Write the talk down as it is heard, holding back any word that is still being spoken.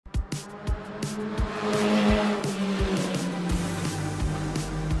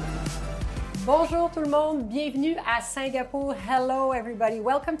Bonjour tout le monde, bienvenue à Singapour. Hello everybody,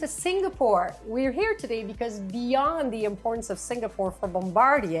 welcome to Singapore. We're here today because beyond the importance of Singapore for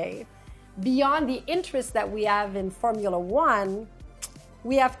Bombardier, beyond the interest that we have in Formula One,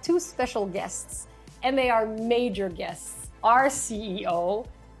 we have two special guests, and they are major guests. Our CEO,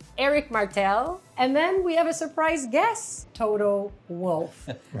 Eric Martel, and then we have a surprise guest, Toto Wolff.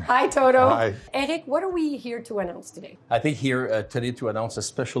 Hi, Toto. Hi. Eric, what are we here to announce today? I think here today to announce a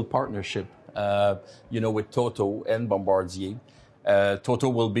special partnership, with Toto and Bombardier. Toto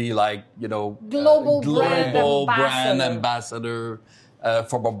will be like, Global brand ambassador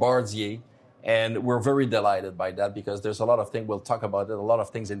for Bombardier. And we're very delighted by that because there's a lot of things, we'll talk about it, a lot of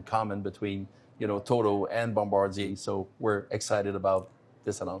things in common between, Toto and Bombardier. So we're excited about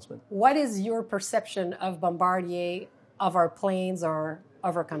this announcement. What is your perception of Bombardier, of our planes, or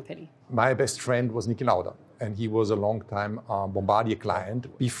of our company? My best friend was Niki Lauda, and he was a long-time Bombardier client.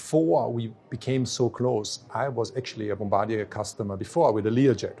 Before we became so close, I was actually a Bombardier customer before with a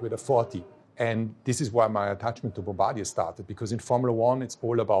Learjet, with a 40. And this is why my attachment to Bombardier started, because in Formula One, it's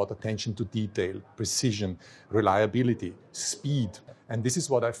all about attention to detail, precision, reliability, speed. And this is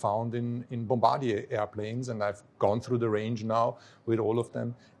what I found in Bombardier airplanes, and I've gone through the range now with all of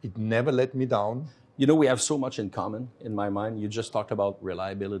them. It never let me down. We have so much in common in my mind. You just talked about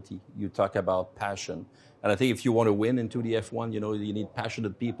reliability. You talk about passion. And I think if you want to win into the F1, you need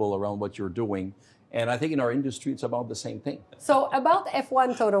passionate people around what you're doing. And I think in our industry, it's about the same thing. So about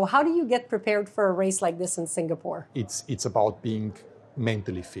F1, Toto, how do you get prepared for a race like this in Singapore? It's about being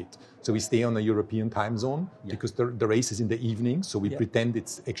mentally fit. So we stay on a European time zone because the race is in the evening. So we pretend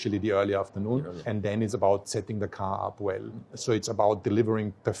it's actually the early afternoon. And then it's about setting the car up well. So it's about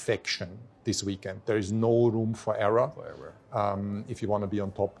delivering perfection this weekend. There is no room for error if you want to be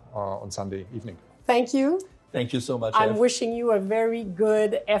on top on Sunday evening. Thank you. Thank you so much. I'm wishing you a very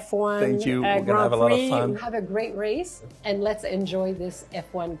good F1 Thank you. We're Grand gonna have a lot of Prix. fun. Have a great race, and let's enjoy this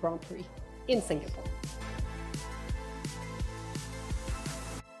F1 Grand Prix in Singapore.